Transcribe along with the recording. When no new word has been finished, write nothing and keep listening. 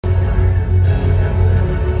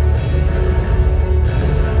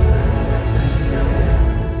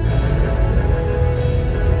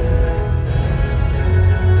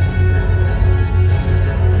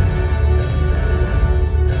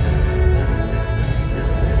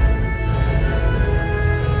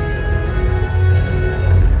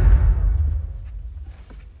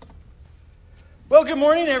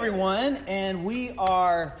morning, everyone. And we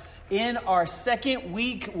are in our second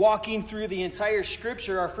week walking through the entire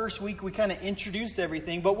scripture. Our first week, we kind of introduced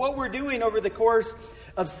everything. But what we're doing over the course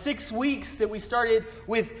of 6 weeks that we started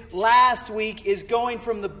with last week is going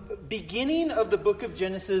from the beginning of the book of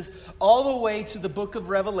Genesis all the way to the book of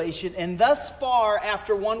Revelation. And thus far,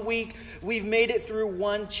 after 1 week, we've made it through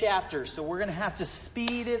one chapter. So we're going to have to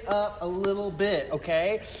speed it up a little bit,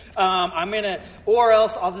 okay? Or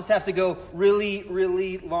else I'll just have to go really,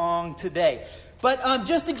 really long today. But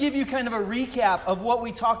just to give you kind of a recap of what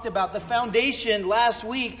we talked about, the foundation last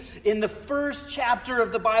week in the first chapter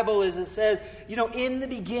of the Bible is it says, in the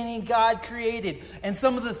beginning God created. And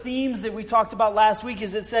some of the themes that we talked about last week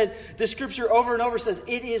is it said, the scripture over and over says,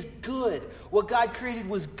 it is good. What God created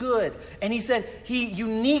was good. And he said he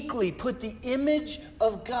uniquely put the image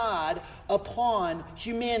of God upon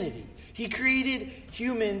humanity. He created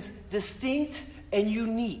humans distinct and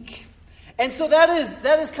unique. And so that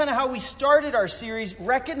is kind of how we started our series,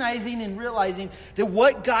 recognizing and realizing that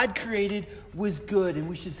what God created was good. And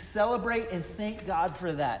we should celebrate and thank God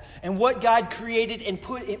for that. And what God created and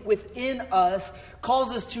put it within us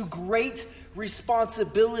calls us to great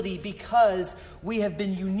responsibility because we have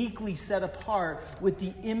been uniquely set apart with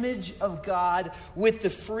the image of God, with the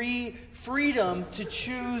freedom to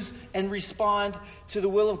choose and respond to the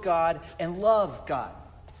will of God and love God.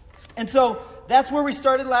 And so that's where we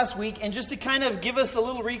started last week. And just to kind of give us a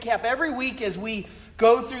little recap, every week as we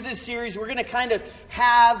go through this series, we're going to kind of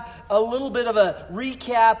have a little bit of a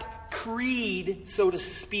recap creed, so to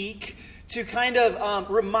speak, to kind of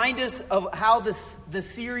remind us of how the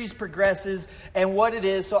series progresses and what it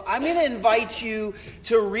is. So I'm going to invite you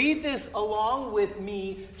to read this along with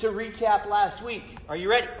me to recap last week. Are you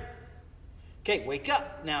ready? Okay, wake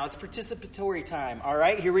up. Now it's participatory time. All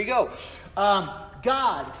right, here we go.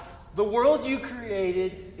 God, the world you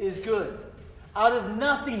created is good. Out of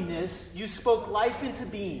nothingness, you spoke life into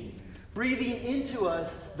being, breathing into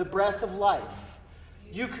us the breath of life.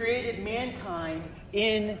 You created mankind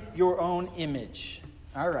in your own image.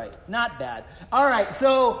 All right, not bad. All right,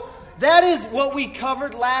 so that is what we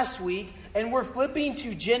covered last week, and we're flipping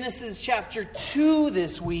to Genesis chapter 2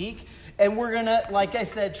 this week, and we're going to, like I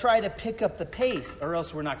said, try to pick up the pace, or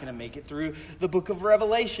else we're not going to make it through the book of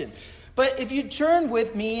Revelation. But if you turn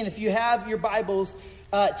with me, and if you have your Bibles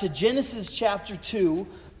to Genesis chapter 2,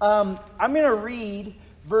 I'm going to read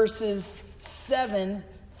verses 7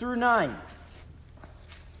 through 9.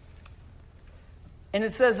 And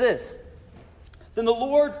it says this: Then the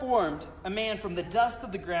Lord formed a man from the dust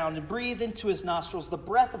of the ground and breathed into his nostrils the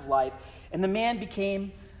breath of life, and the man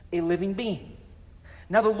became a living being.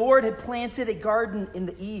 Now the Lord had planted a garden in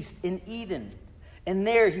the east, in Eden, and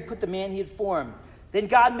there he put the man he had formed. Then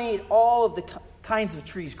God made all of the kinds of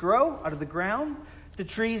trees grow out of the ground, the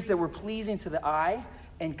trees that were pleasing to the eye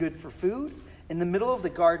and good for food. In the middle of the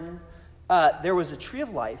garden, there was a tree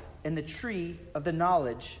of life and the tree of the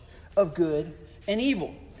knowledge of good and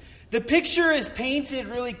evil. The picture is painted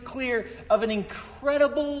really clear of an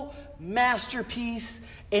incredible masterpiece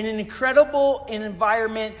and an incredible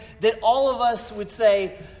environment that all of us would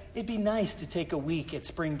say, it'd be nice to take a week at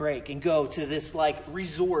spring break and go to this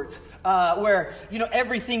resort where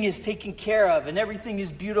everything is taken care of and everything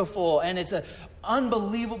is beautiful and it's an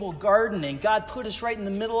unbelievable garden and God put us right in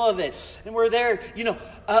the middle of it and we're there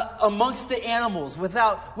amongst the animals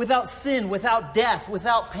without sin, without death,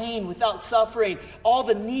 without pain, without suffering. All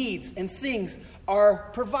the needs and things are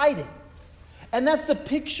provided. And that's the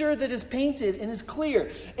picture that is painted and is clear.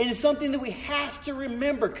 And it's something that we have to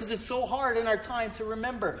remember because it's so hard in our time to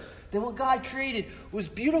remember that what God created was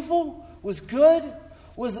beautiful, was good,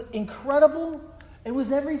 was incredible, and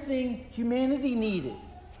was everything humanity needed.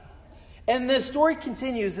 And the story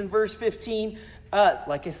continues in verse 15.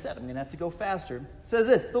 Like I said, I'm going to have to go faster. It says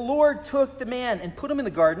this: The Lord took the man and put him in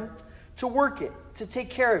the garden to work it, to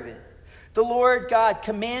take care of it. The Lord God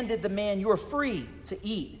commanded the man, you are free to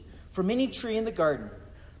eat from any tree in the garden,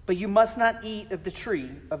 but you must not eat of the tree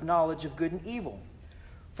of knowledge of good and evil.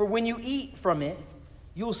 For when you eat from it,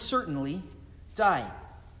 you will certainly die.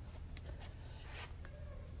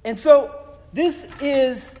 And so this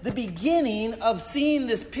is the beginning of seeing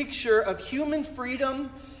this picture of human freedom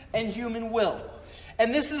and human will.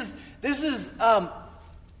 And this is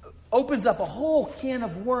opens up a whole can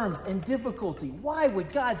of worms and difficulty. Why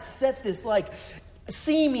would God set this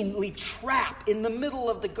seemingly trap in the middle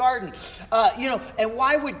of the garden. And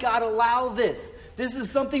why would God allow this? This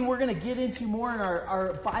is something we're going to get into more in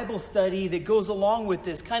our Bible study that goes along with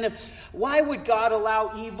this. Kind of, why would God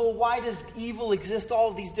allow evil? Why does evil exist? All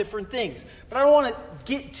of these different things. But I don't want to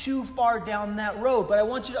get too far down that road. But I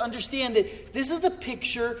want you to understand that this is the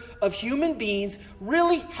picture of human beings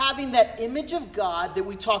really having that image of God that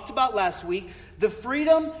we talked about last week. The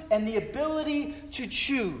freedom and the ability to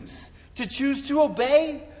choose. To choose to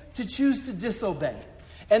obey, to choose to disobey.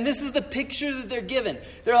 And this is the picture that they're given.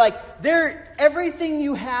 They're like, everything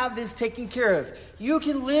you have is taken care of. You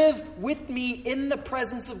can live with me in the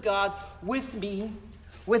presence of God, with me,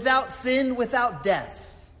 without sin, without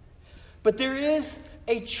death. But there is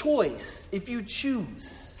a choice if you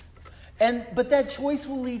choose. But that choice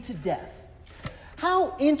will lead to death.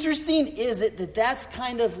 How interesting is it that that's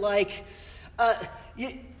kind of like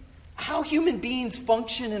how human beings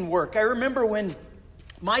function and work? I remember when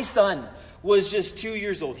my son was just 2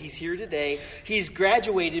 years old. He's here today. He's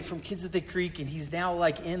graduated from Kids at the Creek, and he's now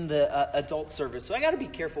like in the adult service. So I got to be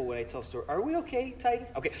careful when I tell stories. Are we okay,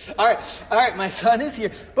 Titus? Okay. All right. My son is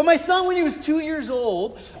here. But my son, when he was 2 years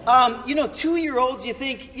old, 2-year-olds, you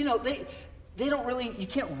think, they don't really, you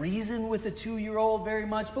can't reason with a 2-year-old very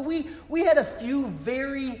much. But we had a few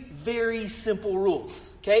very, very simple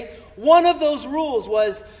rules, okay? One of those rules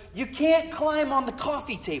was you can't climb on the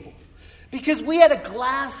coffee table. Because we had a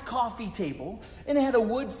glass coffee table, and it had a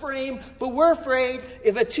wood frame, but we're afraid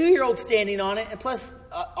if a 2-year-old standing on it, and plus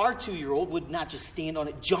our 2-year-old would not just stand on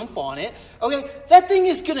it, jump on it, okay, that thing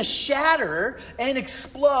is going to shatter and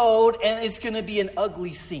explode, and it's going to be an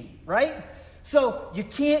ugly scene, right? So you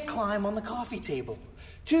can't climb on the coffee table.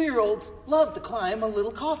 2-year-olds love to climb on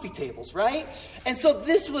little coffee tables, right? And so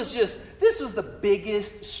this was the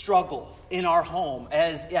biggest struggle in our home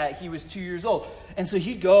as he was 2 years old. And so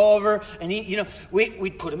he'd go over and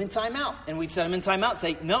we'd put him in timeout, and we'd set him in timeout and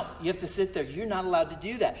say, no, you have to sit there. You're not allowed to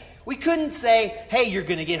do that. We couldn't say, hey, you're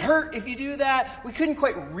going to get hurt if you do that. We couldn't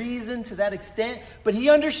quite reason to that extent, but he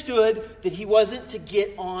understood that he wasn't to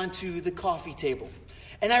get onto the coffee table.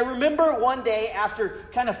 And I remember one day after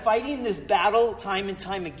kind of fighting this battle time and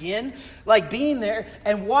time again, like being there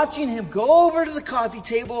and watching him go over to the coffee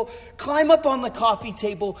table, climb up on the coffee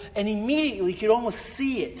table, and immediately could almost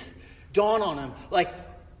see it dawn on him. Like,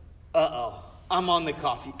 I'm on the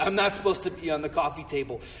coffee. I'm not supposed to be on the coffee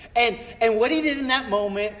table. And what he did in that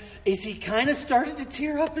moment is he kind of started to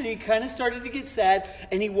tear up and he kind of started to get sad.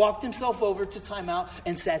 And he walked himself over to timeout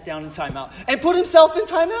and sat down in timeout and put himself in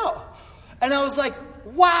timeout. And I was like,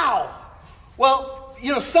 wow. Well,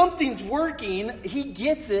 something's working. He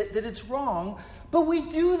gets it that it's wrong. But we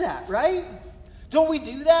do that, right? Don't we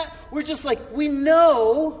do that? We're just like, we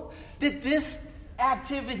know that this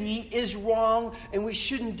activity is wrong and we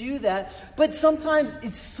shouldn't do that. But sometimes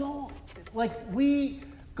it's so, like, we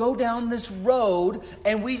go down this road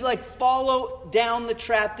and we like follow down the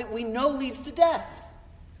trap that we know leads to death.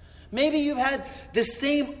 Maybe you've had the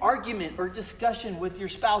same argument or discussion with your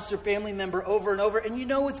spouse or family member over and over, and you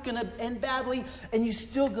know it's going to end badly, and you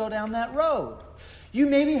still go down that road. You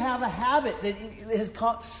maybe have a habit that has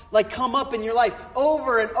come up in your life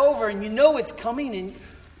over and over, and you know it's coming, and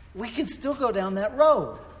we can still go down that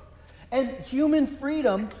road. And human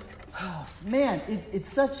freedom,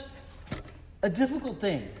 it's such a difficult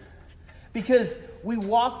thing because we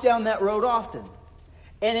walk down that road often.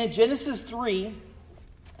 And in Genesis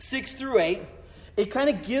 3:6-8, it kind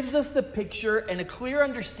of gives us the picture and a clear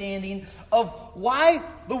understanding of why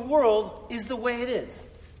the world is the way it is.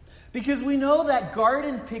 Because we know that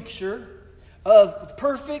garden picture of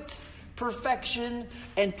perfection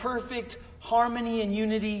and perfect harmony and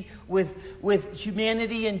unity with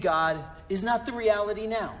humanity and God is not the reality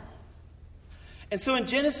now. And so in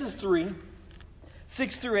Genesis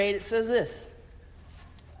 3:6-8, it says this.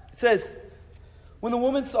 It says, when the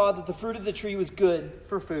woman saw that the fruit of the tree was good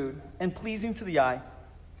for food and pleasing to the eye,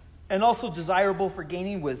 and also desirable for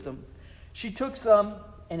gaining wisdom, she took some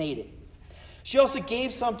and ate it. She also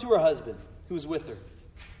gave some to her husband, who was with her,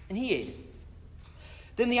 and he ate it.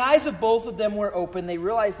 Then the eyes of both of them were open. They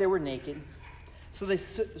realized they were naked. So they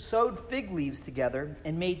sewed fig leaves together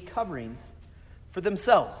and made coverings for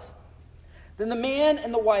themselves. Then the man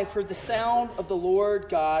and the wife heard the sound of the Lord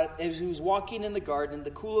God as he was walking in the garden in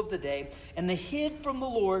the cool of the day, and they hid from the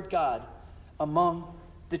Lord God among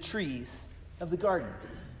the trees of the garden.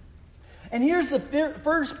 And here's the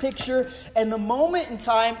first picture and the moment in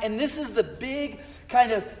time, and this is the big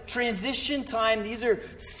kind of transition time. These are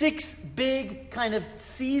 6 big kind of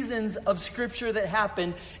seasons of Scripture that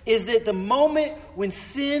happen, is that the moment when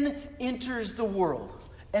sin enters the world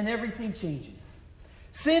and everything changes.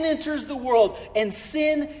 Sin enters the world, and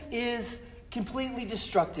sin is completely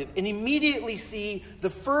destructive. And immediately see the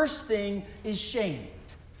first thing is shame.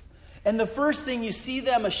 And the first thing you see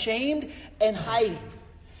them ashamed and hiding.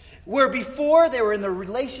 Where before they were in the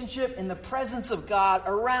relationship, in the presence of God,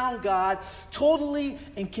 around God, totally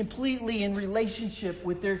and completely in relationship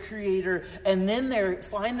with their Creator. And then they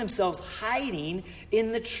find themselves hiding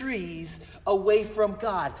in the trees away from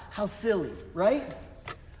God. How silly, right?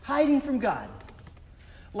 Hiding from God.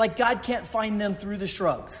 Like God can't find them through the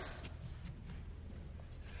shrubs.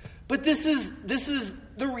 But this is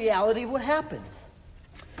the reality of what happens.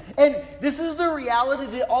 And this is the reality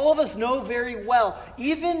that all of us know very well,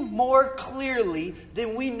 even more clearly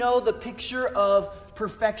than we know the picture of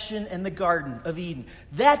perfection in the Garden of Eden.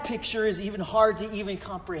 That picture is even hard to even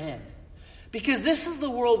comprehend. Because this is the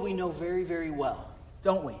world we know very, very well,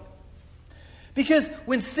 don't we? Because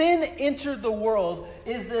when sin entered the world,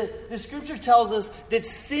 the scripture tells us that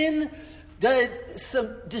sin did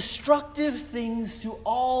some destructive things to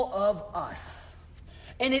all of us.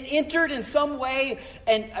 And it entered in some way,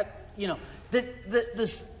 and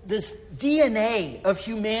this DNA of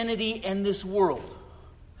humanity and this world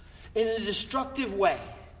in a destructive way,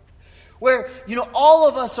 where all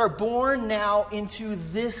of us are born now into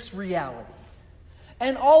this reality,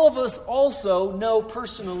 and all of us also know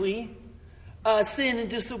personally sin and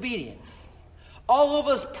disobedience. All of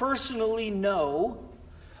us personally know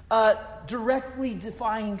directly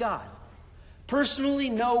defying God. Personally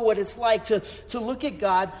know what it's like to look at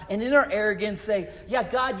God and in our arrogance say, yeah,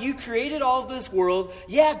 God, you created all of this world.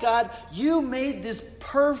 Yeah, God, you made this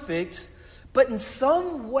perfect. But in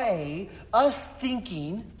some way, us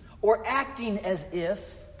thinking or acting as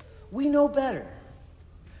if we know better.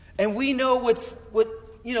 And we know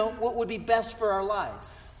what would be best for our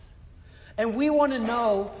lives. And we want to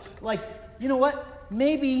know, what?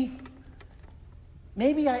 Maybe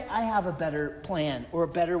I have a better plan or a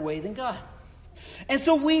better way than God. And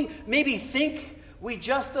so we maybe think, we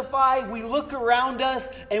justify, we look around us,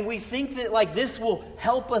 and we think that this will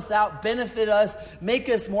help us out, benefit us, make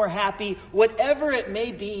us more happy, whatever it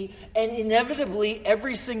may be. And inevitably,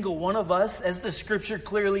 every single one of us, as the scripture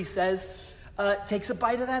clearly says, takes a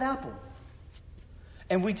bite of that apple.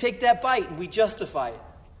 And we take that bite and we justify it.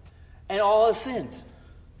 And all is sinned.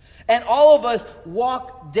 And all of us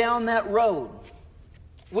walk down that road.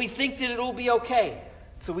 We think that it'll be okay.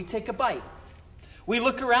 So we take a bite. We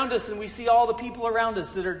look around us and we see all the people around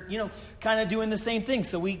us that are, kind of doing the same thing.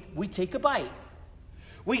 So we take a bite.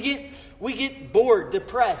 We get bored,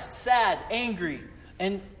 depressed, sad, angry,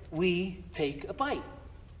 and we take a bite.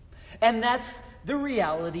 And that's the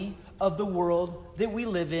reality of the world that we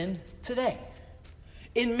live in today.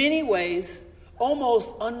 In many ways,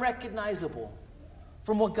 almost unrecognizable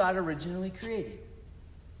from what God originally created.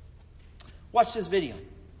 Watch this video.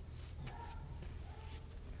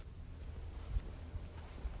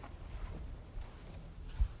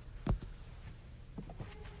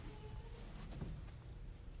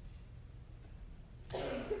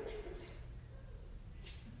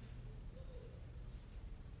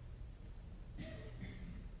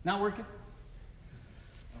 Not working?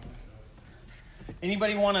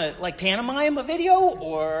 Anybody want to pantomime a video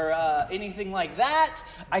or anything like that?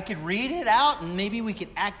 I could read it out and maybe we could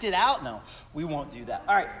act it out. No, we won't do that.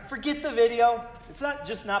 All right, forget the video. It's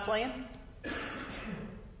not playing. No, it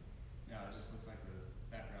just looks like the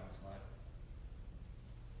background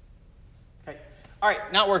slide. Okay. All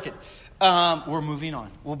right, not working. We're moving on.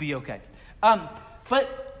 We'll be okay.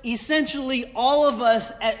 But essentially, all of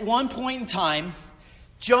us at one point in time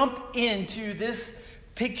jump into this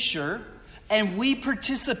picture and we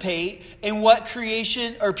participate in what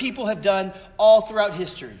creation or people have done all throughout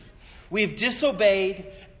history. We've disobeyed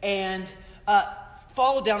and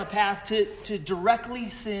followed down a path to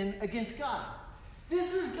directly sin against God.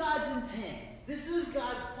 This is God's intent. This is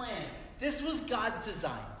God's plan. This was God's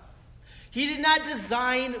design. He did not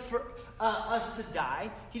design for us to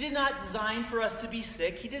die. He did not design for us to be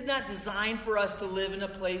sick. He did not design for us to live in a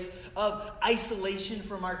place of isolation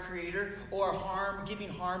from our Creator or giving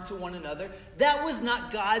harm to one another. That was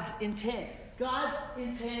not God's intent. God's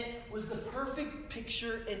intent was the perfect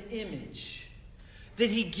picture and image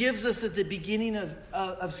that He gives us at the beginning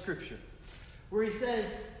of Scripture, where He says,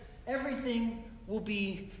 everything will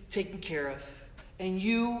be taken care of, and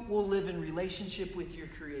you will live in relationship with your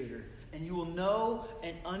Creator. And you will know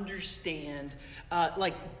and understand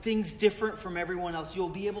things different from everyone else. You'll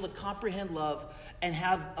be able to comprehend love and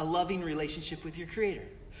have a loving relationship with your Creator.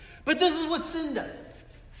 But this is what sin does.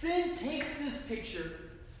 Sin takes this picture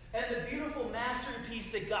and the beautiful masterpiece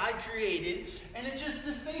that God created, and it just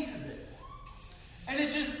defaces it. And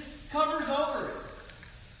it just covers over it.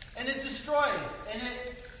 destroys and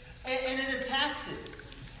it attacks it.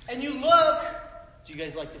 And you look. Do you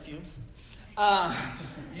guys like the fumes?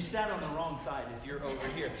 You sat on the wrong side if you're over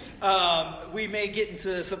here. We may get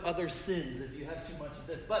into some other sins if you have too much of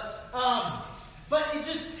this. But it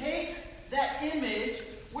just takes that image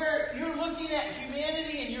where you're looking at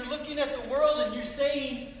humanity and you're looking at the world and you're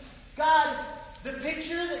saying, God, the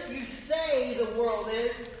picture that you say the world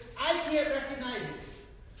is, I can't recognize it.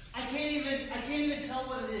 I can't even tell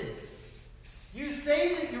what it is. You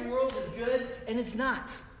say that your world is good, and it's not.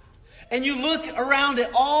 And you look around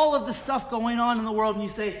at all of the stuff going on in the world, and you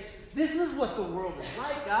say, this is what the world is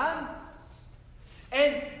like, God.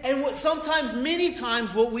 And what sometimes, many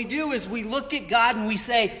times, what we do is we look at God and we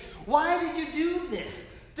say, why did you do this?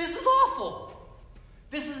 This is awful.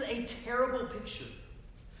 This is a terrible picture.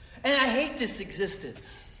 And I hate this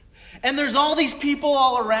existence. And there's all these people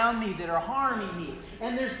all around me that are harming me.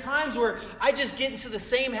 And there's times where I just get into the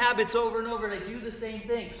same habits over and over and I do the same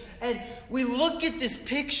thing. And we look at this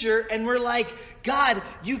picture and we're like, God,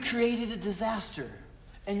 you created a disaster.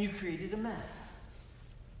 And you created a mess.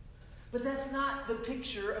 But that's not the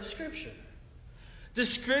picture of Scripture. The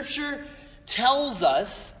Scripture tells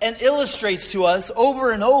us and illustrates to us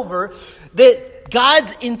over and over that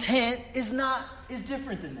God's intent is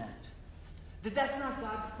different than that. That's not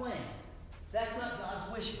God's plan. That's not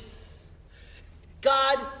God's wishes.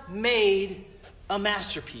 God made a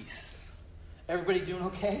masterpiece. Everybody doing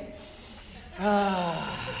okay?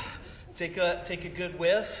 Take a good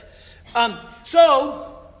whiff.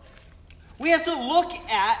 So we have to look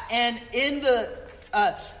at, and in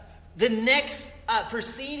the next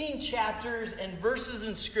preceding chapters and verses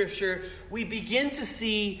in Scripture, we begin to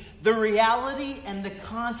see the reality and the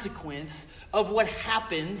consequence of what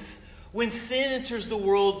happens when sin enters the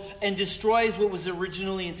world and destroys what was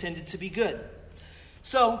originally intended to be good.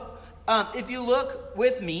 So, if you look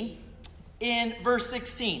with me in verse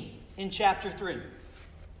 16 in chapter 3, it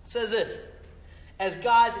says this: as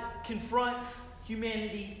God confronts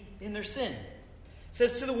humanity in their sin. It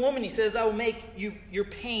says to the woman, he says, I will make your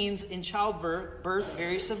pains in childbirth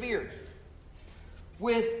very severe.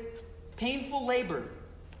 With painful labor,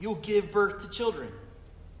 you'll give birth to children.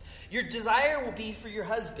 Your desire will be for your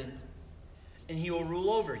husband, and he will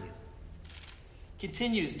rule over you.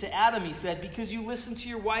 Continues to Adam, he said, because you listened to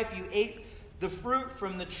your wife, you ate the fruit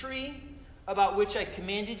from the tree about which I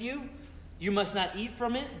commanded you. You must not eat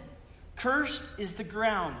from it. Cursed is the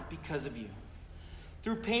ground because of you.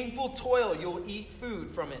 Through painful toil, you'll eat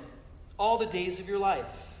food from it all the days of your life.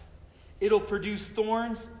 It'll produce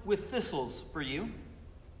thorns with thistles for you,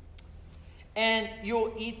 and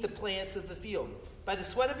you'll eat the plants of the field. By the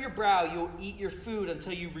sweat of your brow, you'll eat your food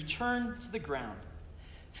until you return to the ground.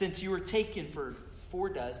 Since you were taken for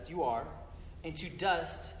dust, you are, and to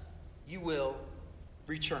dust you will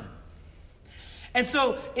return. And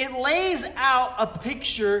so it lays out a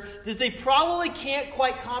picture that they probably can't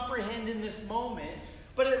quite comprehend in this moment,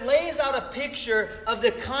 but it lays out a picture of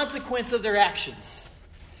the consequence of their actions.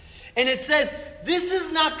 And it says, this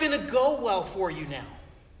is not going to go well for you now.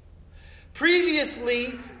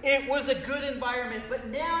 Previously, it was a good environment, but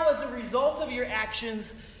now as a result of your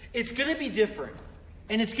actions, it's going to be different,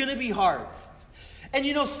 and it's going to be hard. And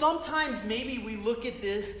sometimes maybe we look at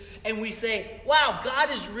this and we say, wow, God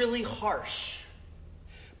is really harsh.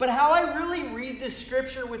 But how I really read this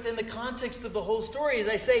scripture within the context of the whole story is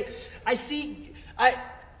I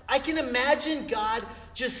can imagine God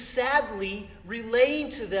just sadly relaying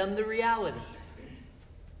to them the reality.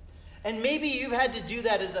 And maybe you've had to do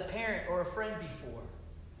that as a parent or a friend before,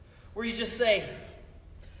 where you just say,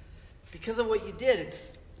 because of what you did,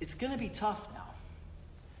 it's going to be tough now.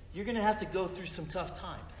 You're going to have to go through some tough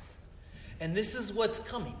times. And this is what's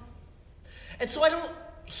coming. And so I don't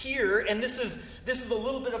hear, and this is a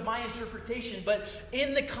little bit of my interpretation, but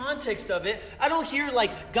in the context of it, I don't hear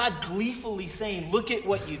like God gleefully saying, look at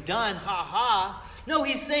what you've done, ha ha. No,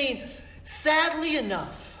 he's saying, sadly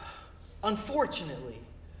enough, unfortunately,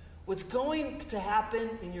 what's going to happen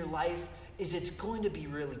in your life is it's going to be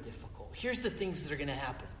really difficult. Here's the things that are going to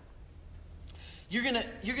happen. You're going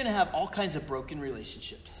to have all kinds of broken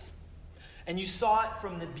relationships. And you saw it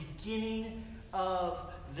from the beginning of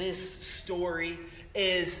this story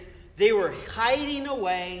is they were hiding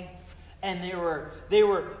away and they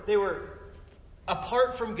were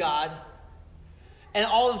apart from God, and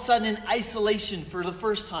all of a sudden in isolation for the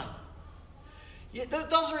first time.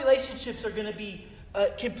 Those relationships are going to be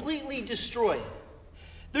completely destroyed.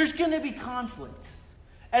 There's going to be conflict.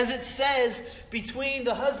 As it says, between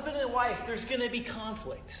the husband and wife, there's going to be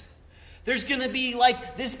conflict. There's going to be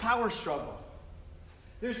like this power struggle.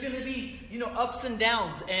 There's going to be, ups and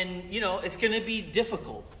downs, and, it's going to be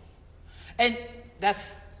difficult. And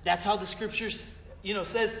that's how the scriptures,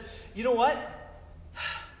 says, you know what?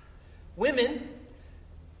 Women,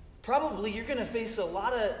 probably you're going to face a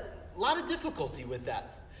lot of difficulty with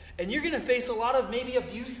that. And you're going to face a lot of maybe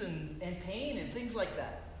abuse and pain and things like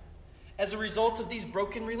that as a result of these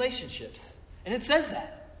broken relationships. And it says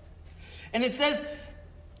that. And it says,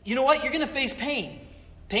 you know what? You're going to face pain.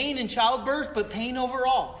 Pain in childbirth, but pain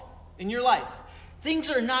overall in your life.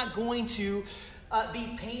 Things are not going to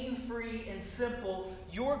be pain-free and simple.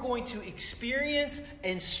 You're going to experience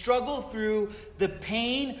and struggle through the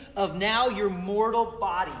pain of now your mortal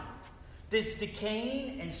body that's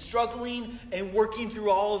decaying and struggling and working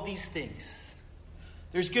through all of these things.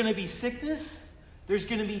 There's going to be sickness. There's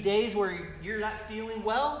going to be days where you're not feeling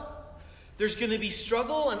well. There's going to be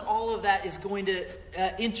struggle, and all of that is going to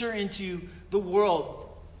enter into the world,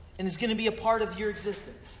 and it's going to be a part of your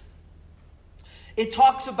existence. It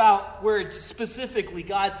talks about where specifically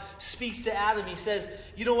God speaks to Adam. He says,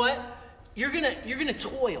 you know what? You're gonna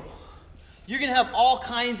toil. You're going to have all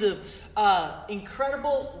kinds of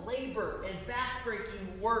incredible labor and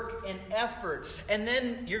backbreaking work and effort. And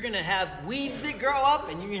then you're going to have weeds that grow up,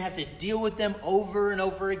 and you're going to have to deal with them over and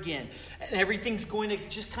over again. And everything's going to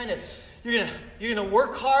just kind of, you're going to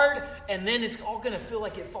work hard, and then it's all going to feel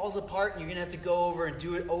like it falls apart, and you're going to have to go over and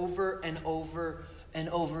do it over and over and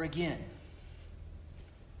over again.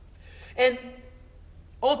 And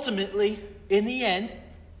ultimately, in the end,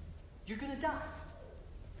 you're going to die.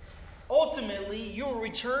 Ultimately, you will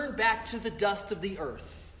return back to the dust of the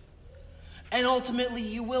earth. And ultimately,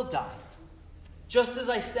 you will die. Just as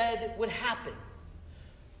I said would happen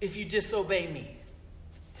if you disobey me.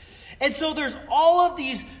 And so there's all of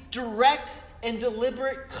these direct and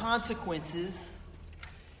deliberate consequences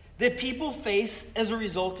that people face as a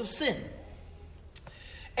result of sin.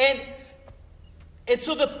 And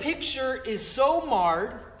so the picture is so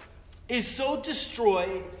marred, is so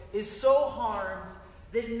destroyed, is so harmed,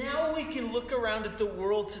 that now we can look around at the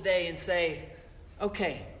world today and say,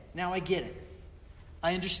 okay, now I get it.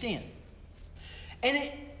 I understand.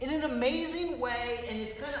 And in an amazing way, and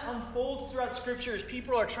it kind of unfolds throughout Scripture as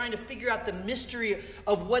people are trying to figure out the mystery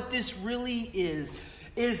of what this really is,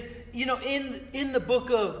 in the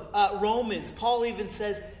book of Romans, Paul even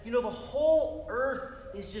says, the whole earth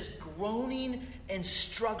is just groaning and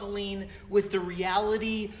struggling with the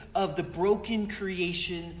reality of the broken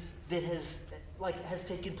creation that has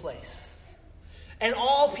taken place. And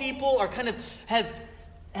all people are kind of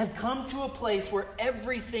have come to a place where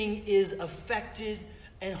everything is affected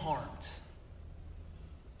and harmed.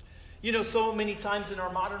 So many times in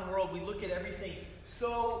our modern world, we look at everything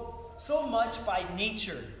so much by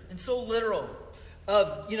nature and so literal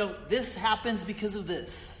of, this happens because of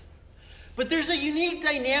this. But there's a unique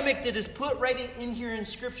dynamic that is put right in here in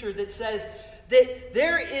Scripture that says that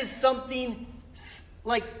there is something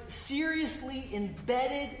seriously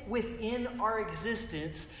embedded within our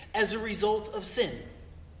existence as a result of sin.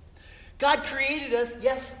 God created us,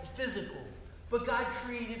 yes, physical, but God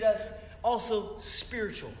created us also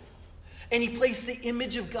spiritual. And He placed the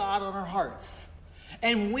image of God on our hearts.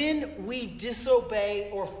 And when we disobey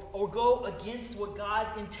or go against what God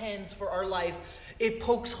intends for our life, it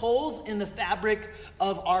pokes holes in the fabric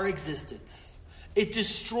of our existence. It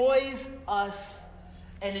destroys us,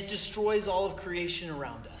 and it destroys all of creation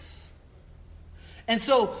around us. And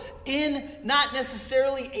so, in not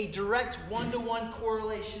necessarily a direct one-to-one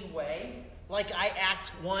correlation way, like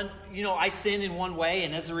I sin in one way,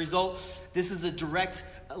 and as a result, this is a direct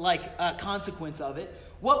consequence of it.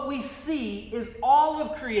 What we see is all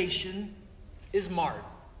of creation is marred.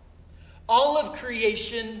 All of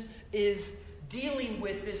creation is dealing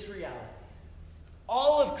with this reality.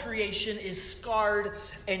 All of creation is scarred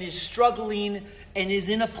and is struggling and is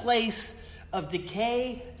in a place of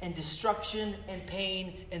decay and destruction and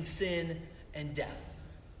pain and sin and death.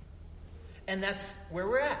 And that's where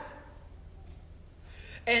we're at.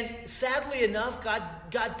 And sadly enough,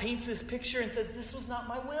 God paints this picture and says, this was not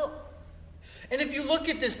my will. And if you look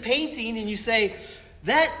at this painting and you say,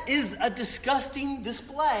 that is a disgusting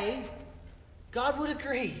display, God would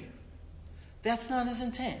agree. That's not His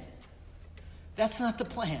intent. That's not the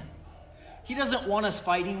plan. He doesn't want us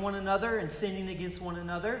fighting one another and sinning against one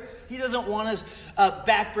another. He doesn't want us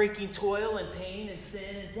backbreaking toil and pain and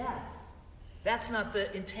sin and death. That's not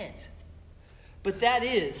the intent. But that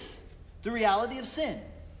is the reality of sin.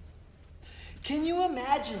 Can you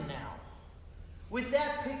imagine now, with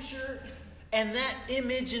that picture and that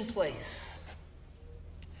image in place,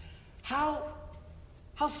 how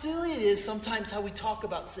silly it is sometimes how we talk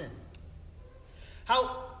about sin?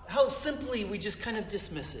 How simply we just kind of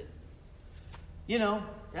dismiss it. I'm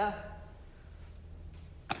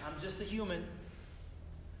just a human.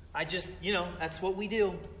 That's what we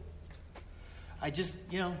do. I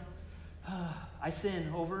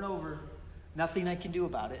sin over and over. Nothing I can do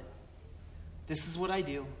about it. This is what I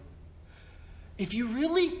do. If you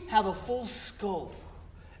really have a full scope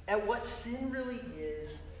at what sin really is,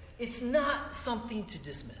 it's not something to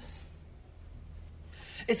dismiss.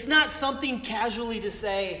 It's not something casually to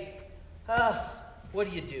say, what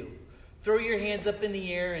do you do? Throw your hands up in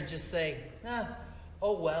the air and just say,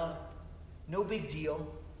 oh well, no big deal.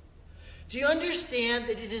 Do you understand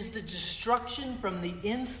that it is the destruction from the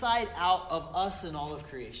inside out of us and all of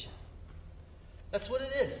creation? That's what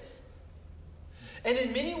it is. And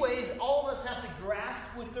in many ways, all of us have to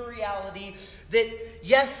grasp with the reality that,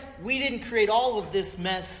 yes, we didn't create all of this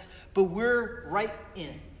mess, but we're right in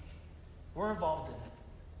it. We're involved in it.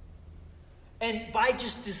 And by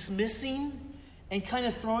just dismissing and kind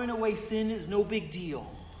of throwing away sin is no big deal.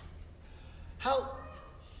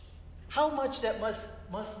 How much that must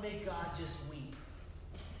make God just weep.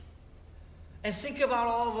 And think about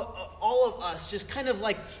all of us just kind of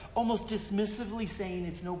like almost dismissively saying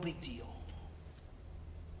it's no big deal.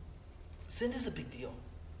 Sin is a big deal.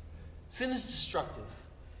 Sin is destructive.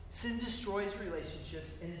 Sin destroys relationships,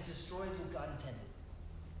 and it destroys what God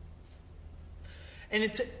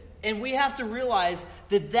intended. And we have to realize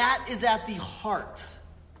that is at the heart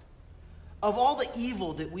of all the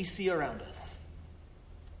evil that we see around us.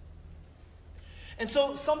 And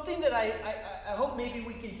so something that I hope maybe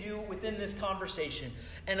we can do within this conversation,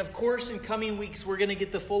 and of course in coming weeks we're going to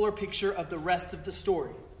get the fuller picture of the rest of the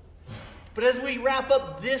story. But as we wrap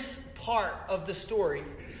up this part of the story,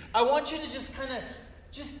 I want you to just kind of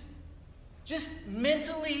just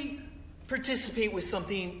mentally participate with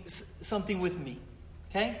something with me.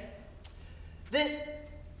 Okay? That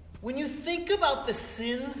when you think about the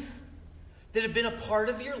sins that have been a part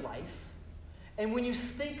of your life, and when you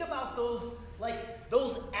think about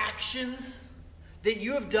those actions that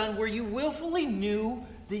you have done where you willfully knew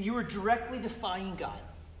that you were directly defying God.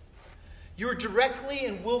 You were directly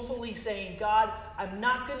and willfully saying, God, I'm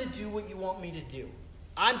not going to do what you want me to do.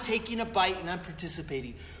 I'm taking a bite and I'm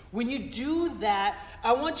participating. When you do that,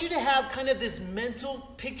 I want you to have kind of this mental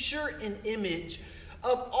picture and image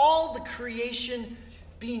of all the creation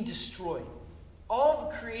being destroyed, all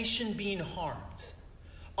of creation being harmed,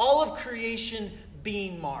 all of creation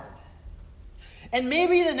being marred. And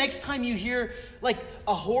maybe the next time you hear like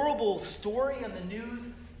a horrible story on the news,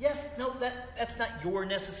 that's not your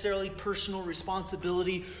necessarily personal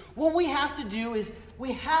responsibility. What we have to do is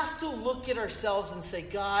we have to look at ourselves and say,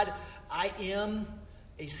 God, I am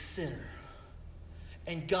a sinner.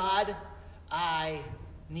 And God, I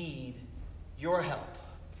need your help.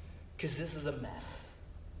 Because this is a mess.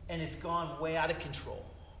 And it's gone way out of control.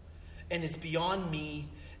 And it's beyond me.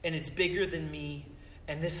 And it's bigger than me.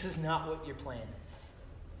 And this is not what your plan is.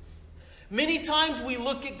 Many times we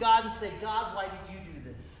look at God and say, God, why did you do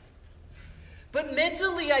this? But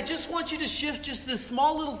mentally, I just want you to shift just this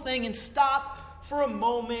small little thing and stop for a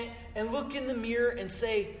moment and look in the mirror and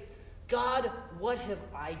say, God, what have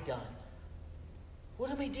I done?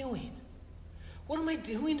 What am I doing? What am I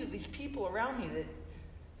doing to these people around me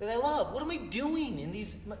that I love? What am I doing in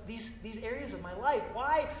these areas of my life?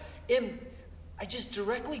 Why am I just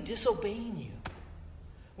directly disobeying you?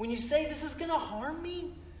 When you say this is going to harm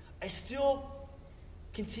me, I still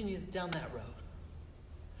continue down that road.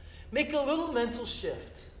 Make a little mental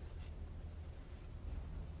shift.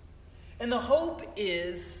 And the hope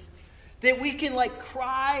is that we can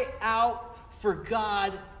cry out for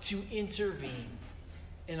God to intervene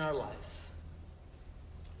in our lives.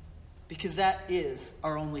 Because that is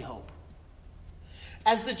our only hope.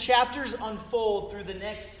 As the chapters unfold through the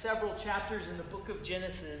next several chapters in the book of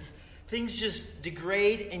Genesis, things just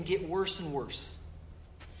degrade and get worse and worse.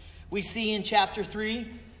 We see in chapter 3,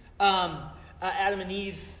 Adam and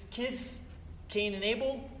Eve's kids, Cain and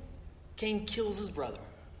Abel. Cain kills his brother.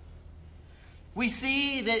 We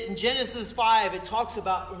see that in Genesis 5, it talks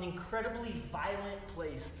about an incredibly violent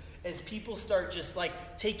place as people start just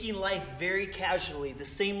taking life very casually, the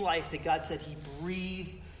same life that God said he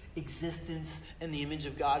breathed existence and the image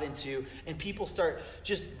of God into, and people start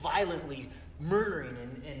just violently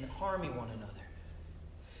murdering and harming one another.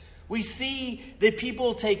 We see that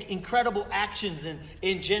people take incredible actions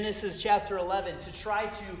in Genesis chapter 11 to try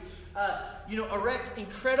to erect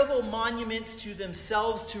incredible monuments to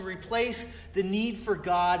themselves to replace the need for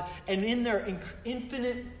God. And in their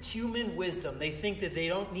infinite human wisdom, they think that they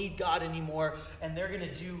don't need God anymore, and they're going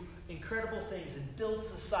to do incredible things and build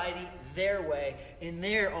society their way, in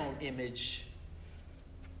their own image.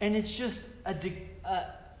 And it's just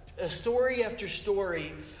a story after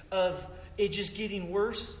story of it just getting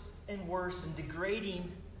worse and worse and degrading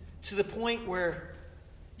to the point where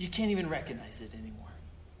you can't even recognize it anymore.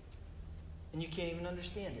 And you can't even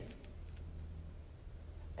understand it.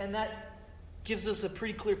 And that gives us a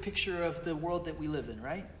pretty clear picture of the world that we live in,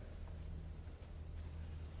 right?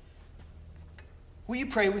 Will you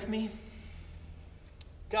pray with me?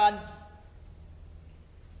 God,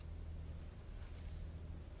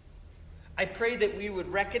 I pray that we would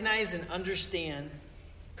recognize and understand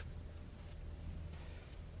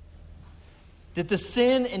that the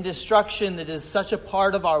sin and destruction that is such a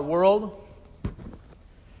part of our world,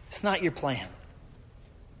 it's not your plan.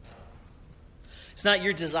 It's not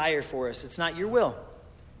your desire for us. It's not your will.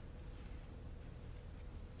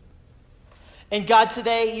 And God,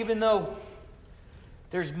 today, even though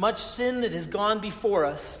there's much sin that has gone before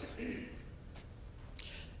us,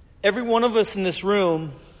 every one of us in this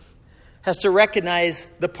room has to recognize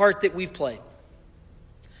the part that we've played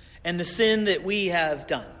and the sin that we have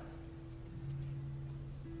done.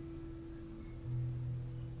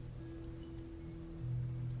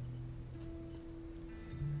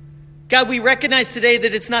 God, we recognize today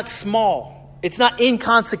that it's not small. It's not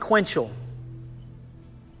inconsequential.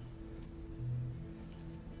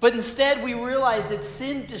 But instead, we realize that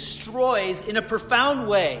sin destroys in a profound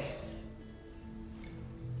way.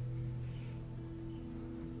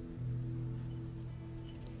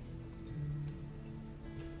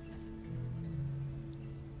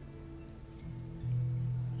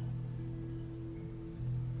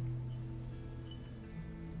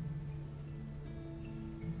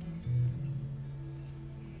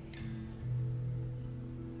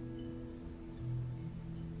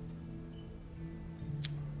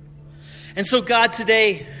 And so, God,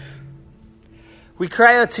 today, we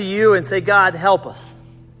cry out to you and say, God, help us.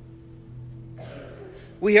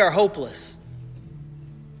 We are hopeless.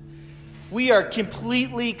 We are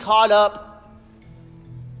completely caught up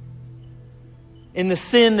in the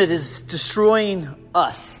sin that is destroying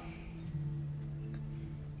us.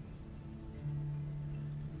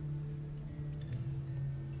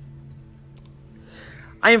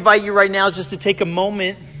 I invite you right now just to take a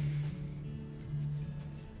moment.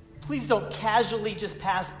 Please don't casually just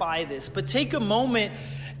pass by this, but take a moment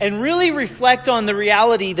and really reflect on the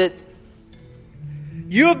reality that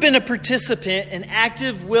you have been a participant, an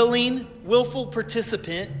active, willing, willful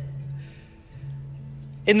participant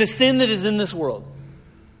in the sin that is in this world.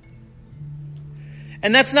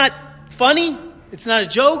 And that's not funny. It's not a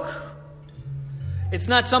joke. It's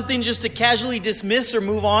not something just to casually dismiss or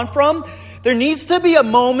move on from. There needs to be a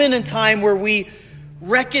moment in time where we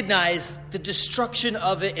recognize the destruction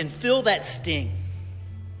of it and feel that sting.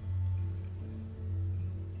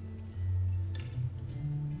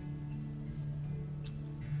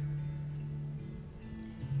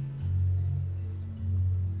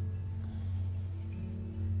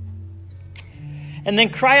 And then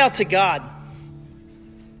cry out to God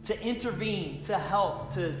to intervene, to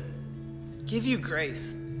help, to give you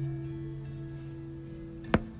grace.